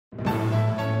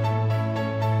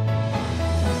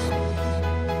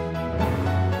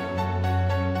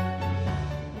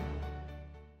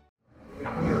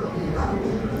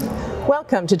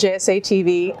Welcome to JSA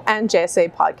TV and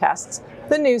JSA Podcasts,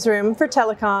 the newsroom for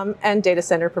telecom and data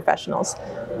center professionals.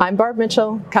 I'm Barb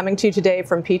Mitchell, coming to you today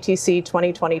from PTC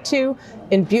 2022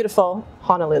 in beautiful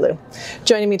Honolulu.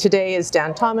 Joining me today is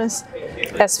Dan Thomas,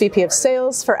 SVP of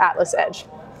Sales for AtlasEdge.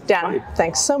 Dan, Hi.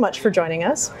 Thanks so much for joining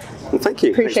us. Well, thank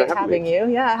you. Appreciate Thanks for having me. you.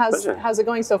 Yeah, Pleasure. how's it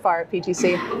going so far at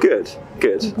PTC? Good.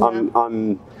 Yeah.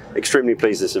 I'm extremely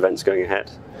pleased this event's going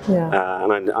ahead. Yeah.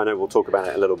 And I know we'll talk about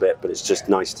it a little bit, but it's just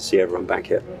nice to see everyone back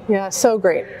here. Yeah, so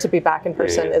great to be back in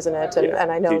person, Yeah. isn't it?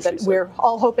 And I know hugely that so. we're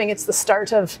all hoping it's the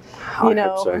start of, I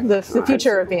hope so. the I hope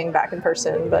future so. of being back in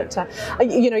person. But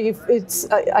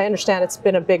I understand it's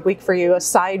been a big week for you.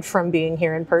 Aside from being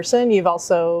here in person, you've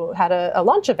also had a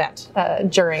launch event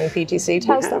during PTC.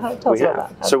 Tell us about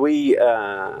that. So we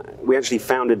actually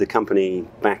founded the company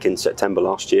back in September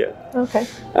last year. Okay.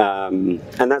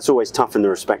 And that's always tough in the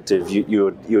respect of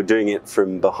you're doing it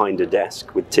from behind a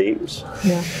desk with teams.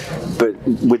 Yeah. But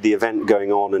with the event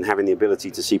going on and having the ability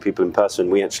to see people in person,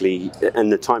 we actually, and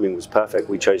the timing was perfect,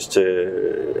 we chose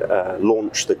to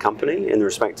launch the company in the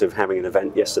respect of having an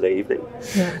event yesterday evening.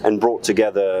 Yeah. And brought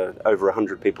together over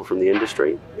 100 people from the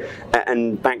industry.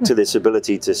 And back to this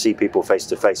ability to see people face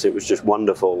to face, it was just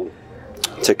wonderful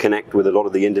to connect with a lot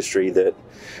of the industry that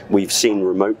we've seen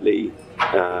remotely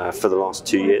for the last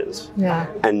 2 years. Yeah.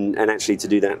 And actually to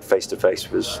do that face to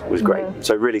face was great. Yeah.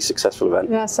 So really successful event.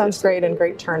 Yeah, sounds great and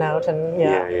great turnout.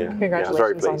 And congratulations I was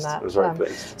very on pleased. that. I was very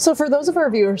pleased. So for those of our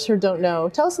viewers who don't know,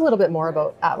 tell us a little bit more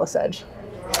about AtlasEdge.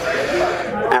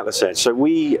 AtlasEdge. So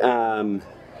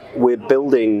we're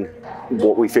building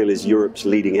what we feel is Europe's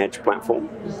leading edge platform.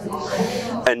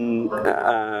 And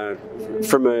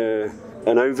from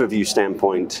an overview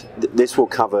standpoint, this will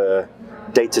cover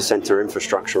data center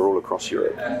infrastructure all across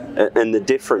Europe. And the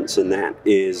difference in that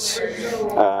is,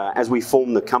 as we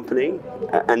form the company,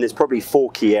 and there's probably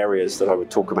 4 key areas that I would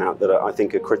talk about that I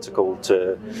think are critical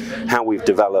to how we've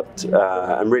developed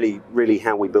and really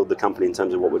how we build the company in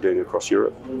terms of what we're doing across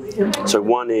Europe. So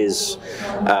one is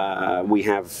we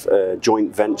have a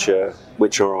joint venture,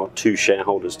 which are our 2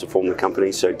 shareholders to form the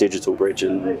company, so Digital Bridge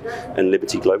and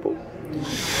Liberty Global.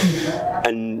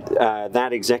 And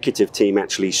that executive team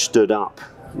actually stood up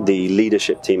the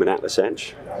leadership team at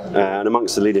AtlasEdge, and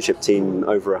amongst the leadership team,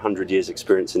 over 100 years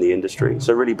experience in the industry.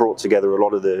 So really brought together a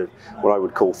lot of the, what I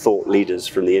would call thought leaders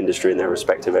from the industry in their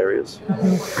respective areas.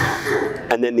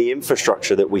 Mm-hmm. And then the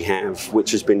infrastructure that we have,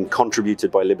 which has been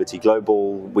contributed by Liberty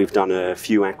Global, we've done a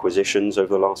few acquisitions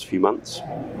over the last few months,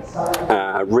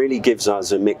 really gives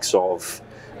us a mix of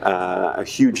a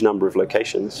huge number of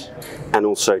locations and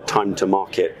also time to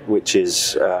market, which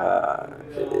is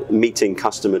meeting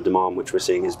customer demand, which we're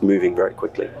seeing is moving very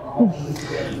quickly.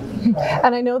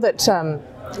 And I know that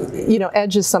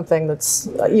Edge is something that's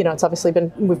it's obviously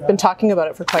we've been talking about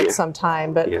it for quite some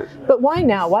time, but why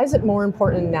now? Why is it more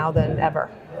important now than ever?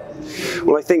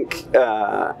 Well, I think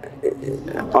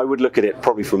I would look at it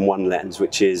probably from one lens,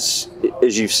 which is,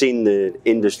 as you've seen the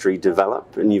industry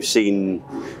develop and you've seen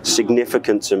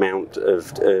significant amount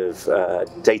of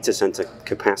data center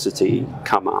capacity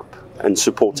come up and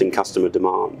supporting customer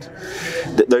demand.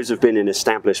 Those have been in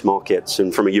established markets,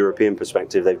 and from a European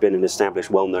perspective, they've been in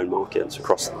established, well-known markets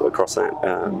across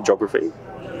that geography.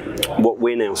 What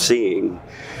we're now seeing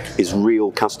is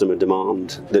real customer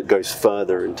demand that goes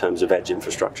further in terms of edge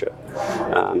infrastructure.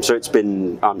 So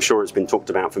I'm sure it's been talked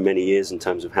about for many years in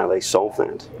terms of how they solve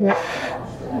that.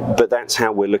 Yeah. But that's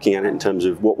how we're looking at it in terms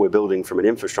of what we're building from an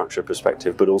infrastructure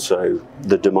perspective, but also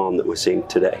the demand that we're seeing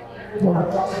today.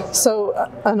 Yeah. So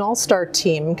an all-star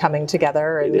team coming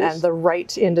together and the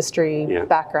right industry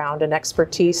background and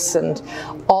expertise and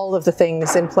all of the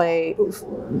things in play,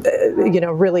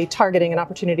 really targeting an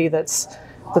opportunity that's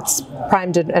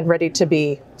primed and ready to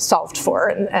be solved for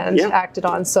and acted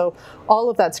on. So all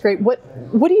of that's great. What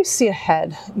do you see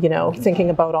ahead, thinking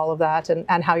about all of that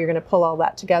and how you're going to pull all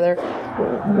that together?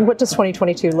 What does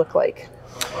 2022 look like?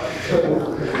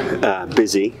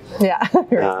 Busy. Yeah,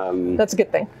 that's a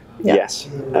good thing. Yeah. Yes,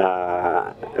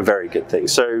 a very good thing.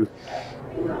 So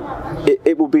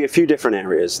it will be a few different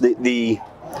areas.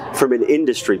 From an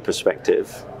industry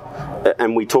perspective,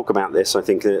 and we talk about this, I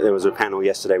think there was a panel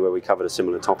yesterday where we covered a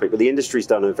similar topic, but the industry's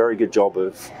done a very good job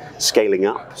of scaling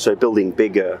up, so building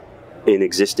bigger in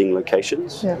existing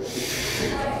locations. Yeah.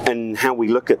 And how we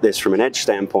look at this from an edge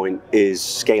standpoint is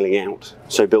scaling out,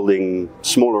 so building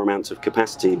smaller amounts of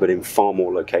capacity but in far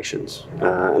more locations.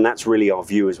 And that's really our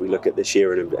view as we look at this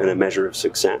year and a measure of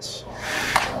success,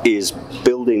 is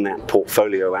building that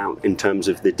portfolio out in terms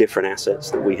of the different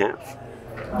assets that we have.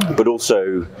 but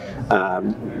also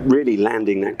really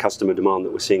landing that customer demand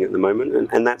that we're seeing at the moment.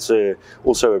 And that's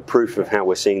also a proof of how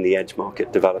we're seeing the edge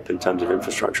market develop in terms of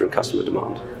infrastructure and customer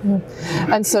demand.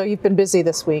 And so you've been busy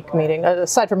this week meeting,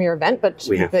 aside from your event, but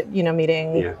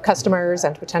meeting customers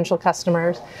and potential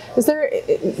customers.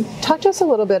 Talk to us a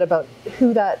little bit about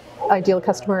who that ideal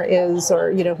customer is,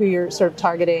 or who you're sort of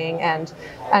targeting, and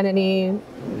any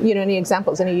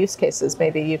examples, any use cases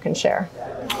maybe you can share.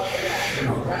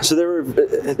 So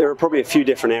there are probably a few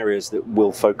different areas that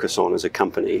we'll focus on as a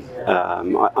company.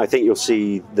 I think you'll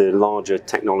see the larger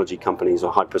technology companies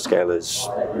or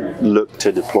hyperscalers look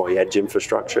to deploy edge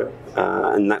infrastructure,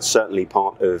 and that's certainly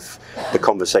part of the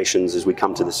conversations as we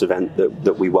come to this event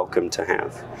that we welcome to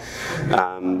have.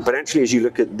 But actually, as you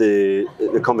look at the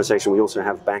conversation we also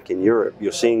have back in Europe,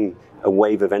 you're seeing a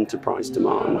wave of enterprise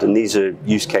demand, and these are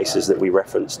use cases that we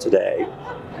referenced today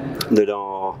that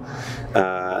are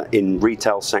in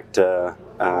retail sector,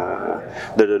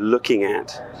 that are looking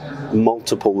at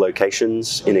multiple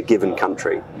locations in a given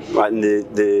country. Right? And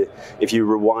if you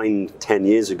rewind 10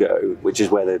 years ago, which is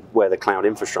where the cloud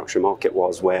infrastructure market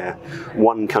was, where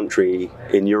one country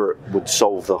in Europe would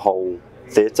solve the whole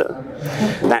theatre.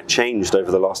 That changed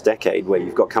over the last decade, where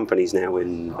you've got companies now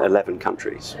in 11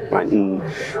 countries, right? And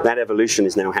that evolution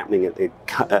is now happening at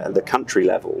the country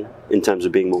level in terms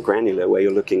of being more granular, where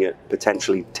you're looking at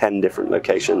potentially 10 different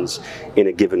locations in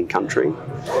a given country,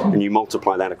 and you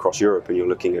multiply that across Europe, and you're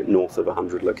looking at north of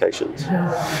 100 locations.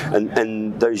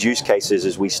 And those use cases,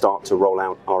 as we start to roll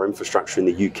out our infrastructure in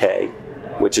the UK,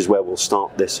 which is where we'll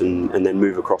start this and then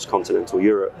move across continental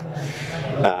Europe.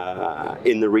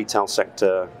 In the retail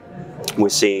sector, we're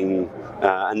seeing,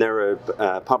 and there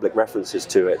are public references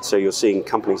to it, so you're seeing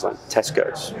companies like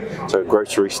Tesco's, so a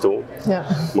grocery store,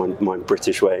 my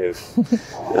British way of,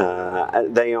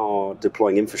 they are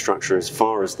deploying infrastructure as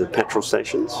far as the petrol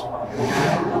stations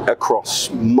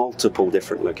across multiple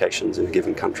different locations in a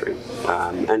given country.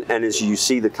 And as you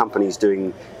see the companies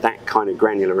doing that kind of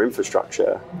granular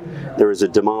infrastructure, there is a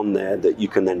demand there that you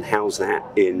can then house that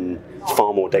in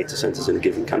far more data centers in a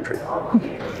given country.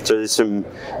 So there's some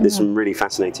really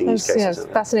fascinating use cases. Yes,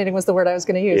 fascinating was the word I was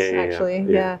going to use, actually.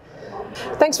 Yeah.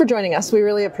 Thanks for joining us. We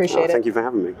really appreciate it. Thank you for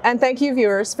having me. And thank you,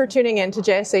 viewers, for tuning in to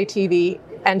JSA TV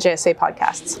and JSA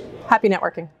Podcasts. Happy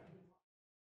networking.